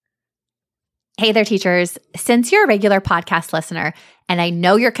Hey there, teachers. Since you're a regular podcast listener, and I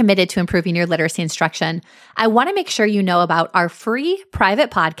know you're committed to improving your literacy instruction, I want to make sure you know about our free private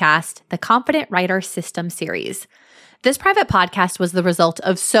podcast, the Confident Writer System series. This private podcast was the result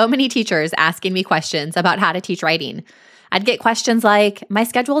of so many teachers asking me questions about how to teach writing. I'd get questions like, my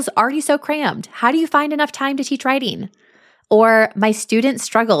schedule is already so crammed. How do you find enough time to teach writing? Or my students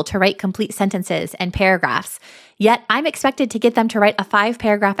struggle to write complete sentences and paragraphs, yet I'm expected to get them to write a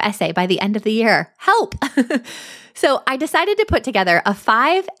 5-paragraph essay by the end of the year. Help! So I decided to put together a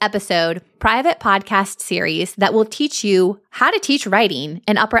 5-episode private podcast series that will teach you how to teach writing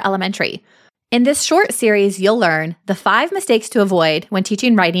in upper elementary. In this short series, you'll learn the 5 mistakes to avoid when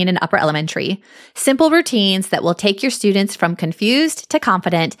teaching writing in upper elementary, simple routines that will take your students from confused to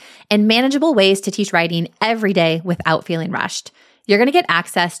confident, and manageable ways to teach writing every day without feeling rushed. You're going to get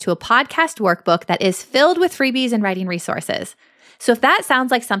access to a podcast workbook that is filled with freebies and writing resources. So if that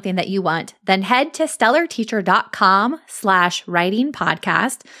sounds like something that you want, then head to stellarteacher.com/writing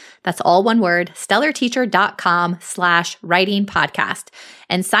podcast. That's all one word, stellarteacher.com/writing podcast,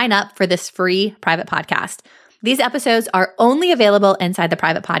 and sign up for this free private podcast. These episodes are only available inside the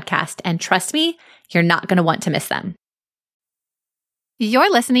private podcast, and trust me, you're not going to want to miss them.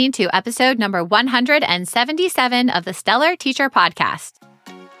 You're listening to episode number 177 of the Stellar Teacher Podcast.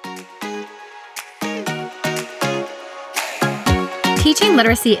 Teaching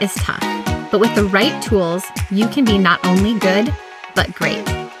literacy is tough, but with the right tools, you can be not only good, but great.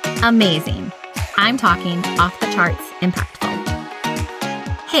 Amazing. I'm talking off the charts impactful.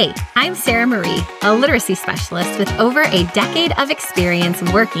 Hey, I'm Sarah Marie, a literacy specialist with over a decade of experience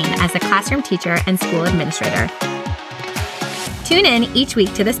working as a classroom teacher and school administrator. Tune in each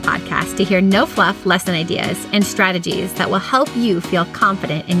week to this podcast to hear no-fluff lesson ideas and strategies that will help you feel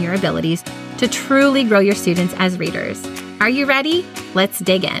confident in your abilities to truly grow your students as readers. Are you ready? Let's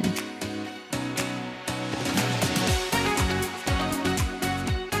dig in.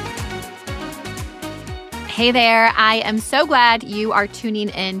 Hey there. I am so glad you are tuning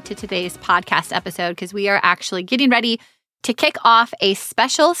in to today's podcast episode because we are actually getting ready to kick off a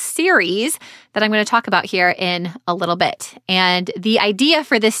special series that I'm going to talk about here in a little bit. And the idea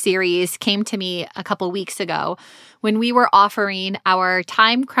for this series came to me a couple weeks ago when we were offering our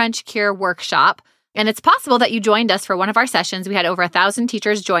Time Crunch Cure workshop. And it's possible that you joined us for one of our sessions. We had over 1,000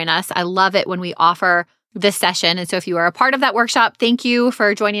 teachers join us. I love it when we offer this session. And so if you are a part of that workshop, thank you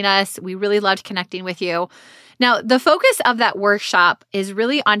for joining us. We really loved connecting with you. Now, the focus of that workshop is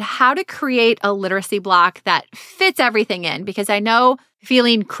really on how to create a literacy block that fits everything in, because I know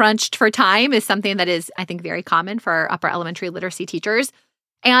feeling crunched for time is something that is, I think, very common for upper elementary literacy teachers.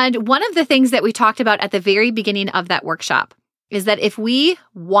 And one of the things that we talked about at the very beginning of that workshop is that if we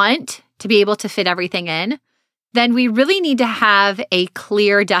want to be able to fit everything in, then we really need to have a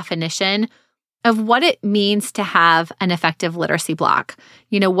clear definition of what it means to have an effective literacy block.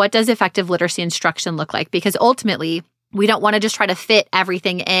 You know, what does effective literacy instruction look like? Because ultimately, we don't want to just try to fit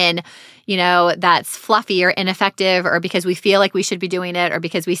everything in, that's fluffy or ineffective, or because we feel like we should be doing it, or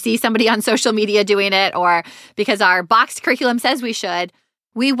because we see somebody on social media doing it, or because our boxed curriculum says we should.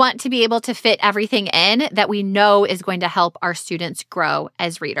 We want to be able to fit everything in that we know is going to help our students grow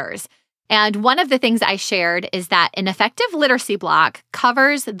as readers. And one of the things I shared is that an effective literacy block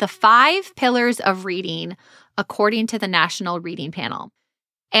covers the 5 pillars of reading according to the National Reading Panel.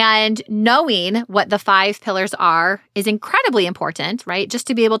 And knowing what the 5 pillars are is incredibly important, right? Just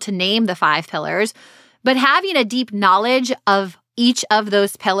to be able to name the 5 pillars, but having a deep knowledge of each of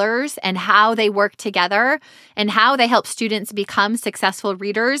those pillars and how they work together and how they help students become successful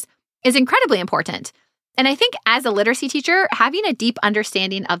readers is incredibly important. And I think as a literacy teacher, having a deep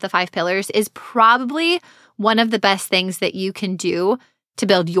understanding of the 5 pillars is probably one of the best things that you can do to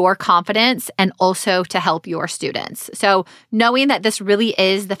build your confidence and also to help your students. So knowing that this really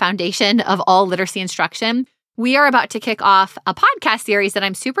is the foundation of all literacy instruction, we are about to kick off a podcast series that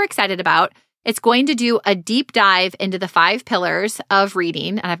I'm super excited about. It's going to do a deep dive into the 5 pillars of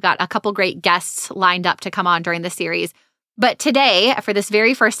reading, and I've got a couple great guests lined up to come on during the series. But today, for this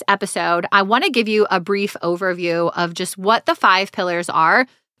very first episode, I want to give you a brief overview of just what the 5 pillars are,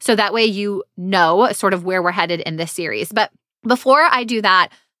 so that way you know sort of where we're headed in this series. But before I do that,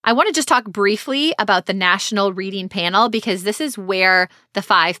 I want to just talk briefly about the National Reading Panel, because this is where the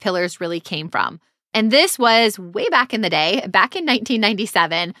 5 pillars really came from. And this was way back in the day, back in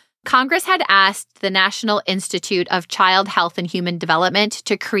 1997. Congress had asked the National Institute of Child Health and Human Development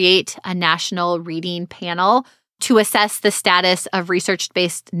to create a national reading panel to assess the status of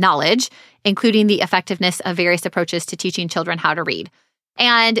research-based knowledge, including the effectiveness of various approaches to teaching children how to read.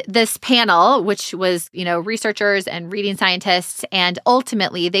 And this panel, which was, researchers and reading scientists, and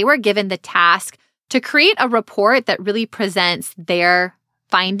ultimately they were given the task to create a report that really presents their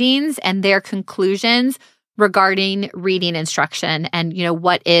findings and their conclusions regarding reading instruction and,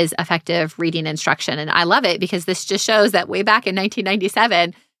 what is effective reading instruction. And I love it because this just shows that way back in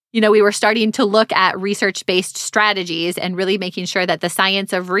 1997, we were starting to look at research-based strategies and really making sure that the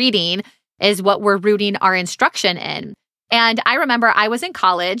science of reading is what we're rooting our instruction in. And I remember I was in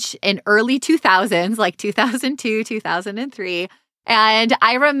college in early 2000s, like 2002, 2003. And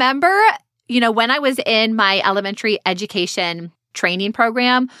I remember, when I was in my elementary education training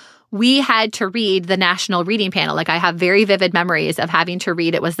program, we had to read the National Reading Panel. Like I have very vivid memories of having to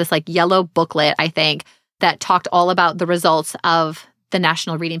read. It was this like yellow booklet, I think, that talked all about the results of the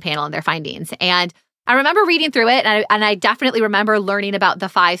National Reading Panel and their findings. And I remember reading through it, and I definitely remember learning about the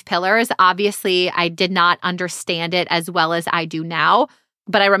 5 pillars. Obviously, I did not understand it as well as I do now,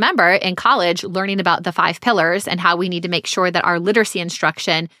 but I remember in college learning about the 5 pillars and how we need to make sure that our literacy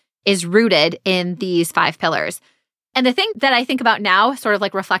instruction is rooted in these 5 pillars. And the thing that I think about now, sort of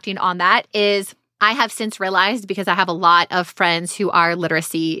like reflecting on that, is I have since realized, because I have a lot of friends who are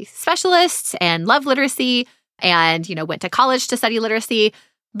literacy specialists and love literacy and, went to college to study literacy,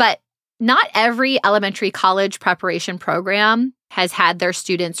 but not every elementary college preparation program has had their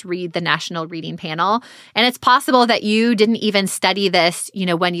students read the National Reading Panel. And it's possible that you didn't even study this,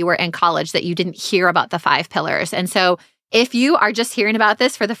 when you were in college, that you didn't hear about the 5 pillars. And so if you are just hearing about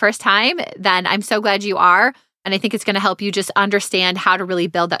this for the first time, then I'm so glad you are. And I think it's going to help you just understand how to really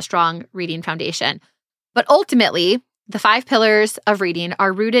build that strong reading foundation. But ultimately, the 5 pillars of reading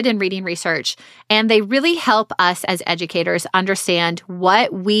are rooted in reading research, and they really help us as educators understand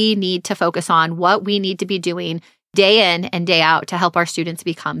what we need to focus on, what we need to be doing day in and day out to help our students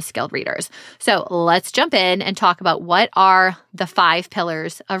become skilled readers. So let's jump in and talk about what are the 5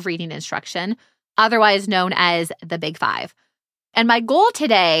 pillars of reading instruction, otherwise known as the Big 5. And my goal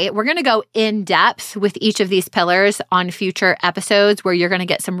today, we're going to go in depth with each of these pillars on future episodes where you're going to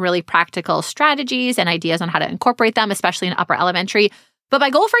get some really practical strategies and ideas on how to incorporate them, especially in upper elementary. But my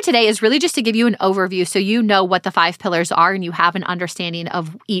goal for today is really just to give you an overview so you know what the 5 pillars are and you have an understanding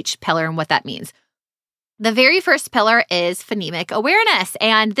of each pillar and what that means. The very first pillar is phonemic awareness.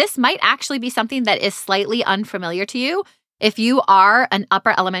 And this might actually be something that is slightly unfamiliar to you if you are an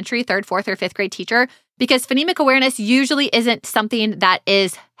upper elementary, 3rd, 4th, or 5th grade teacher, because phonemic awareness usually isn't something that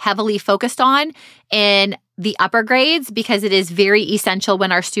is heavily focused on in the upper grades because it is very essential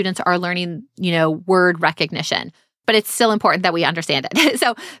when our students are learning, word recognition. But it's still important that we understand it.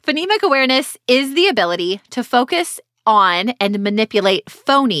 So phonemic awareness is the ability to focus on and manipulate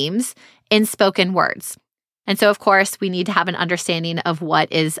phonemes in spoken words. And so, of course, we need to have an understanding of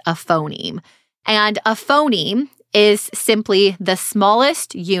what is a phoneme. And a phoneme is simply the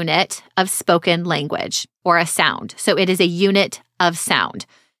smallest unit of spoken language or a sound. So it is a unit of sound.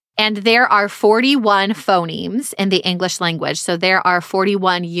 And there are 41 phonemes in the English language. So there are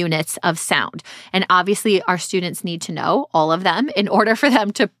 41 units of sound. And obviously, our students need to know all of them in order for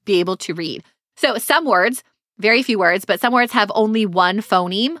them to be able to read. So some words, very few words, but some words have only one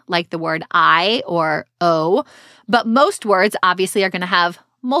phoneme, like the word I or O. But most words obviously are going to have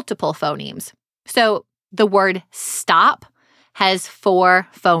multiple phonemes. So the word stop has 4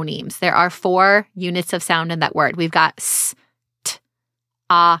 phonemes. There are 4 units of sound in that word. We've got s, t,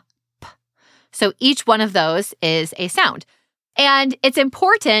 a, p. So each one of those is a sound. And it's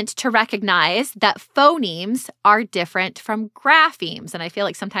important to recognize that phonemes are different from graphemes. And I feel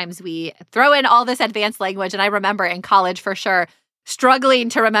like sometimes we throw in all this advanced language. And I remember in college for sure struggling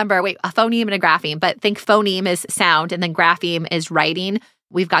to remember, a phoneme and a grapheme. But think phoneme is sound and then grapheme is writing.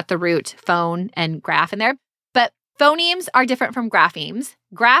 We've got the root phone and graph in there. But phonemes are different from graphemes.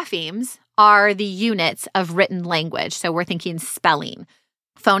 Graphemes are the units of written language. So we're thinking spelling.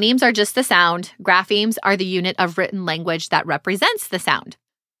 Phonemes are just the sound. Graphemes are the unit of written language that represents the sound.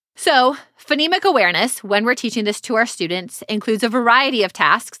 So phonemic awareness, when we're teaching this to our students, includes a variety of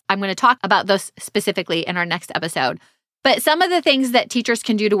tasks. I'm going to talk about those specifically in our next episode. But some of the things that teachers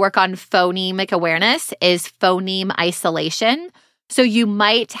can do to work on phonemic awareness is phoneme isolation. So you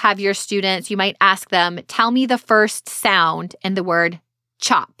might have your students, you might ask them, tell me the first sound in the word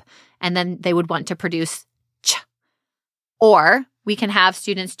chop. And then they would want to produce ch. Or we can have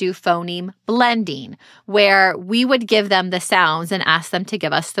students do phoneme blending, where we would give them the sounds and ask them to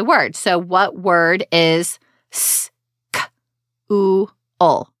give us the word. So what word is s, k, u,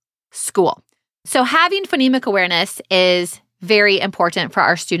 ul, school? So having phonemic awareness is very important for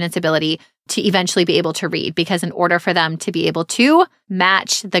our students' ability to eventually be able to read, because in order for them to be able to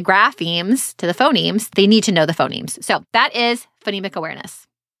match the graphemes to the phonemes, they need to know the phonemes. So that is phonemic awareness.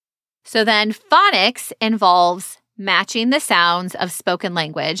 So then phonics involves matching the sounds of spoken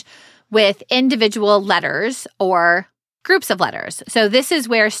language with individual letters or groups of letters. So this is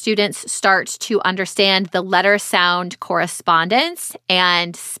where students start to understand the letter-sound correspondence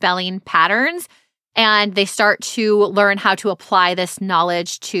and spelling patterns, and they start to learn how to apply this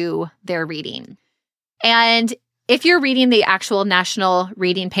knowledge to their reading. And if you're reading the actual National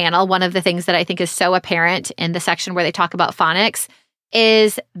Reading Panel, one of the things that I think is so apparent in the section where they talk about phonics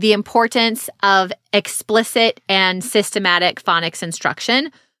is the importance of explicit and systematic phonics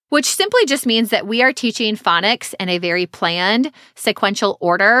instruction, which simply just means that we are teaching phonics in a very planned, sequential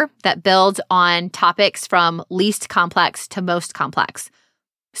order that builds on topics from least complex to most complex.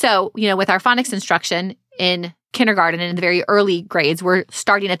 So, with our phonics instruction in kindergarten and in the very early grades, we're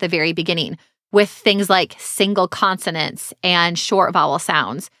starting at the very beginning with things like single consonants and short vowel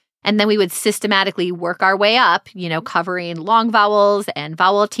sounds. And then we would systematically work our way up, covering long vowels and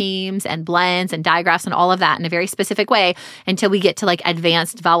vowel teams and blends and digraphs and all of that in a very specific way until we get to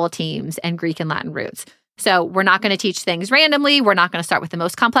advanced vowel teams and Greek and Latin roots. So we're not going to teach things randomly. We're not going to start with the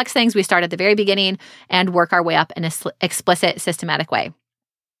most complex things. We start at the very beginning and work our way up in an explicit, systematic way.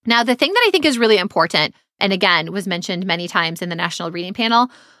 Now, the thing that I think is really important, and again, was mentioned many times in the National Reading Panel,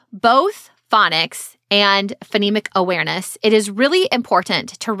 both phonics and phonemic awareness, it is really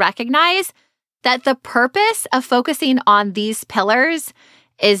important to recognize that the purpose of focusing on these pillars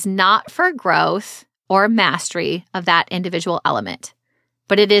is not for growth or mastery of that individual element,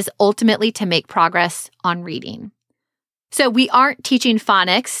 but it is ultimately to make progress on reading. So we aren't teaching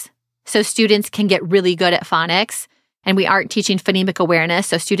phonics so students can get really good at phonics, and we aren't teaching phonemic awareness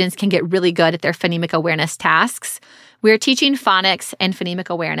so students can get really good at their phonemic awareness tasks. We're teaching phonics and phonemic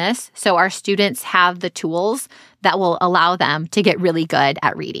awareness so our students have the tools that will allow them to get really good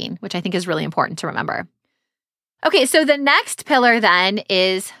at reading, which I think is really important to remember. Okay, so the next pillar then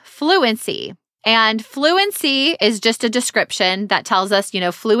is fluency. And fluency is just a description that tells us,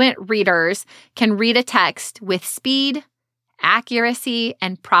 fluent readers can read a text with speed, accuracy,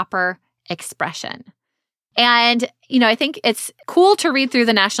 and proper expression. And, I think it's cool to read through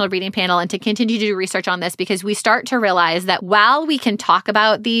the National Reading Panel and to continue to do research on this because we start to realize that while we can talk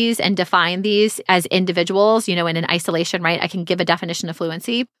about these and define these as individuals, in an isolation, right? I can give a definition of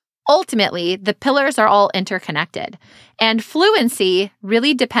fluency. Ultimately, the pillars are all interconnected. And fluency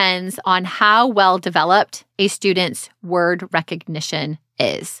really depends on how well developed a student's word recognition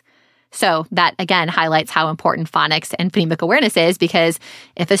is. So that, again, highlights how important phonics and phonemic awareness is because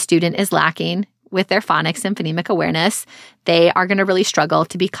if a student is lacking with their phonics and phonemic awareness, they are going to really struggle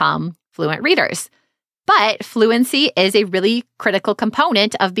to become fluent readers. But fluency is a really critical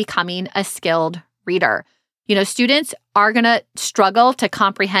component of becoming a skilled reader. Students are going to struggle to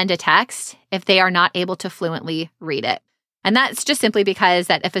comprehend a text if they are not able to fluently read it. And that's just simply because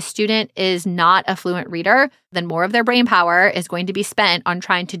that if a student is not a fluent reader, then more of their brain power is going to be spent on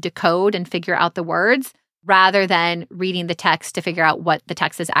trying to decode and figure out the words rather than reading the text to figure out what the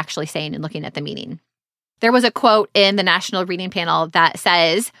text is actually saying and looking at the meaning. There was a quote in the National Reading Panel that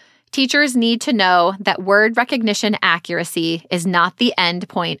says, "Teachers need to know that word recognition accuracy is not the end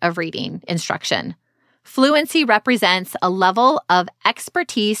point of reading instruction. Fluency represents a level of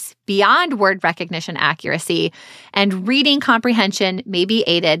expertise beyond word recognition accuracy, and reading comprehension may be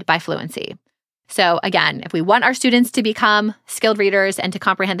aided by fluency." So again, if we want our students to become skilled readers and to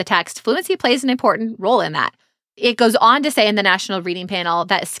comprehend the text, fluency plays an important role in that. It goes on to say in the National Reading Panel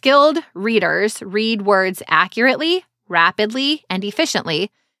that skilled readers read words accurately, rapidly, and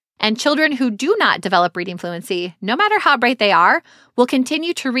efficiently, and children who do not develop reading fluency, no matter how bright they are, will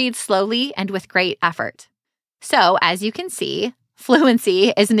continue to read slowly and with great effort. So, as you can see,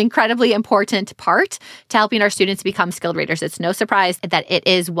 fluency is an incredibly important part to helping our students become skilled readers. It's no surprise that it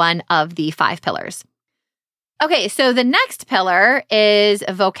is one of the 5 pillars. Okay, so the next pillar is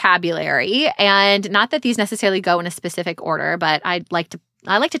vocabulary, and not that these necessarily go in a specific order, but I like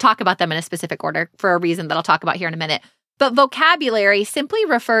to talk about them in a specific order for a reason that I'll talk about here in a minute. But vocabulary simply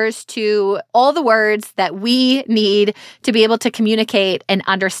refers to all the words that we need to be able to communicate and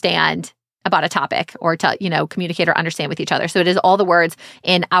understand about a topic or to, communicate or understand with each other. So it is all the words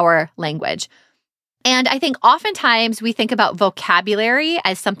in our language. And I think oftentimes we think about vocabulary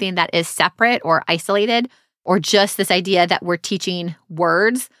as something that is separate or isolated or just this idea that we're teaching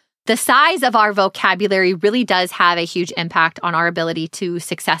words. The size of our vocabulary really does have a huge impact on our ability to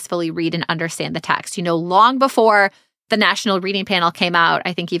successfully read and understand the text. Long before the National Reading Panel came out,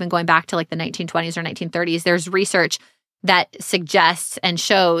 I think even going back to the 1920s or 1930s, there's research that suggests and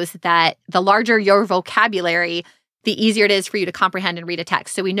shows that the larger your vocabulary, the easier it is for you to comprehend and read a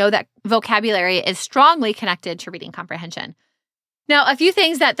text. So we know that vocabulary is strongly connected to reading comprehension. Now, a few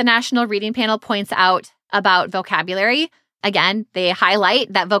things that the National Reading Panel points out about vocabulary. Again, they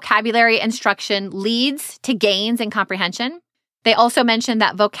highlight that vocabulary instruction leads to gains in comprehension. They also mention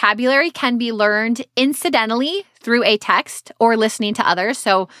that vocabulary can be learned incidentally through a text or listening to others.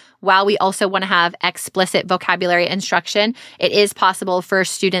 So while we also want to have explicit vocabulary instruction, it is possible for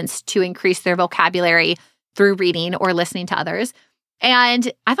students to increase their vocabulary through reading or listening to others.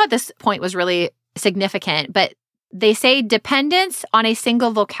 And I thought this point was really significant, but they say dependence on a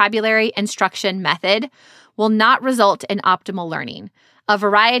single vocabulary instruction method will not result in optimal learning. A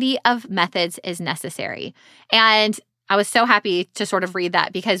variety of methods is necessary. And I was so happy to sort of read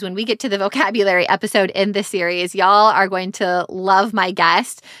that, because when we get to the vocabulary episode in this series, y'all are going to love my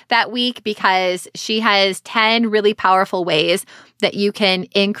guest that week, because she has 10 really powerful ways that you can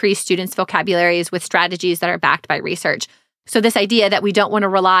increase students' vocabularies with strategies that are backed by research. So this idea that we don't want to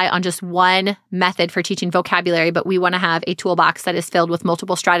rely on just one method for teaching vocabulary, but we want to have a toolbox that is filled with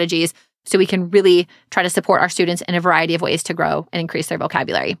multiple strategies so we can really try to support our students in a variety of ways to grow and increase their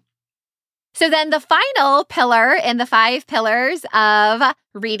vocabulary. So then the final pillar in the 5 pillars of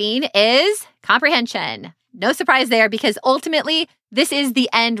reading is comprehension. No surprise there, because ultimately this is the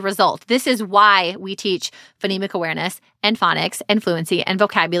end result. This is why we teach phonemic awareness and phonics and fluency and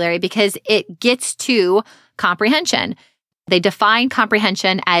vocabulary, because it gets to comprehension. They define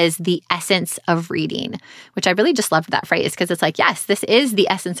comprehension as the essence of reading, which I really just loved that phrase, because it's like, yes, this is the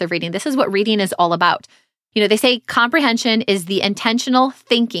essence of reading. This is what reading is all about. They say comprehension is the intentional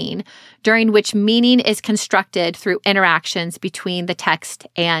thinking during which meaning is constructed through interactions between the text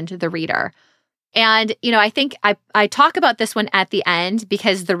and the reader. And, I think I talk about this one at the end,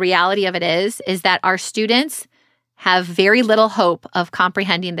 because the reality of it is that our students have very little hope of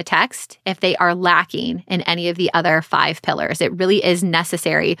comprehending the text if they are lacking in any of the other 5 pillars. It really is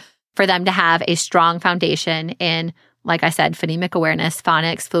necessary for them to have a strong foundation in, like I said, phonemic awareness,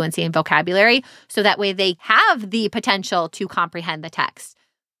 phonics, fluency, and vocabulary, so that way they have the potential to comprehend the text.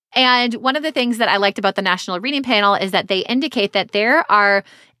 And one of the things that I liked about the National Reading Panel is that they indicate that there are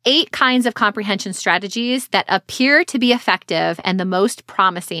 8 kinds of comprehension strategies that appear to be effective and the most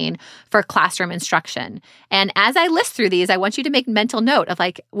promising for classroom instruction. And as I list through these, I want you to make mental note of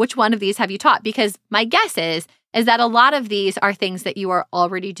which one of these have you taught? Because my guess is that a lot of these are things that you are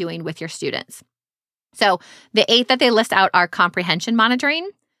already doing with your students. So the 8 that they list out are comprehension monitoring,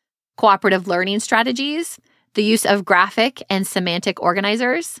 cooperative learning strategies, the use of graphic and semantic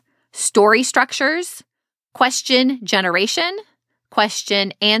organizers, story structures, question generation,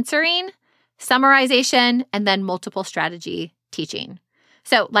 question answering, summarization, and then multiple strategy teaching.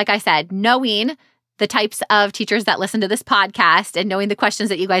 So like I said, knowing the types of teachers that listen to this podcast and knowing the questions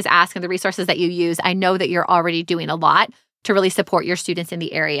that you guys ask and the resources that you use, I know that you're already doing a lot to really support your students in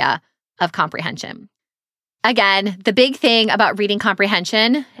the area of comprehension. Again, the big thing about reading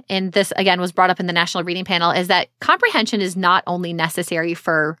comprehension, and this again was brought up in the National Reading Panel, is that comprehension is not only necessary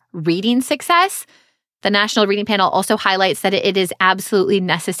for reading success. The National Reading Panel also highlights that it is absolutely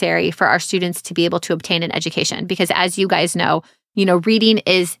necessary for our students to be able to obtain an education, because as you guys know, reading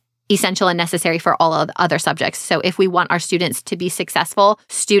is essential and necessary for all of the other subjects. So if we want our students to be successful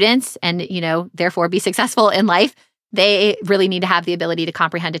students and, therefore be successful in life, they really need to have the ability to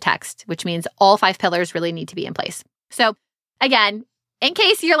comprehend a text, which means all 5 pillars really need to be in place. So again, in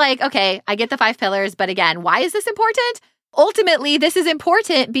case you're like, okay, I get the 5 pillars, but again, why is this important? Ultimately, this is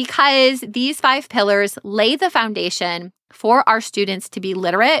important because these 5 pillars lay the foundation for our students to be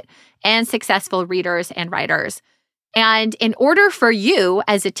literate and successful readers and writers. And in order for you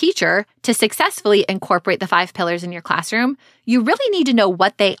as a teacher to successfully incorporate the 5 pillars in your classroom, you really need to know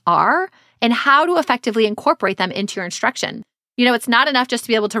what they are and how to effectively incorporate them into your instruction. It's not enough just to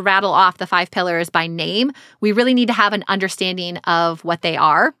be able to rattle off the 5 pillars by name. We really need to have an understanding of what they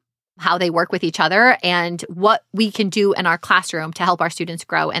are, how they work with each other, and what we can do in our classroom to help our students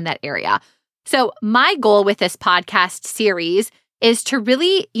grow in that area. So my goal with this podcast series is to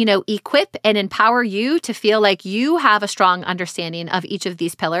really, equip and empower you to feel like you have a strong understanding of each of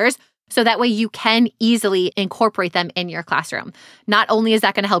these pillars, so that way you can easily incorporate them in your classroom. Not only is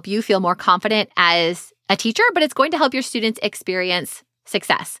that going to help you feel more confident as a teacher, but it's going to help your students experience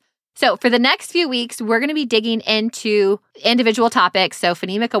success. So for the next few weeks, we're going to be digging into individual topics. So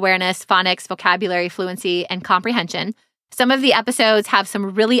phonemic awareness, phonics, vocabulary, fluency, and comprehension. Some of the episodes have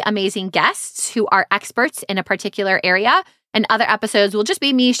some really amazing guests who are experts in a particular area. And other episodes will just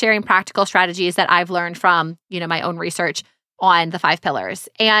be me sharing practical strategies that I've learned from, my own research on the 5 pillars.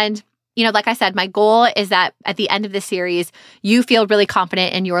 And Like I said, my goal is that at the end of this series, you feel really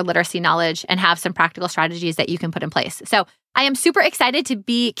confident in your literacy knowledge and have some practical strategies that you can put in place. So I am super excited to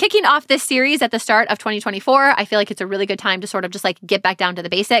be kicking off this series at the start of 2024. I feel like it's a really good time to sort of just get back down to the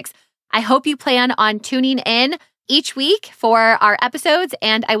basics. I hope you plan on tuning in each week for our episodes,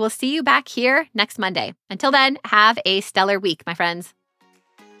 and I will see you back here next Monday. Until then, have a stellar week, my friends.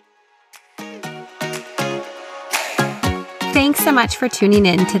 Thanks so much for tuning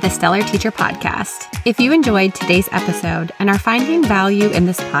in to the Stellar Teacher Podcast. If you enjoyed today's episode and are finding value in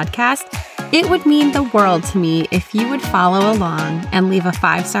this podcast, it would mean the world to me if you would follow along and leave a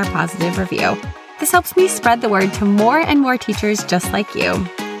 5-star positive review. This helps me spread the word to more and more teachers just like you.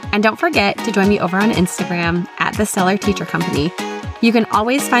 And don't forget to join me over on Instagram at The Stellar Teacher Company. You can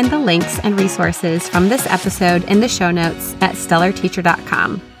always find the links and resources from this episode in the show notes at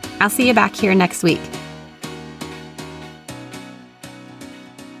stellarteacher.com. I'll see you back here next week.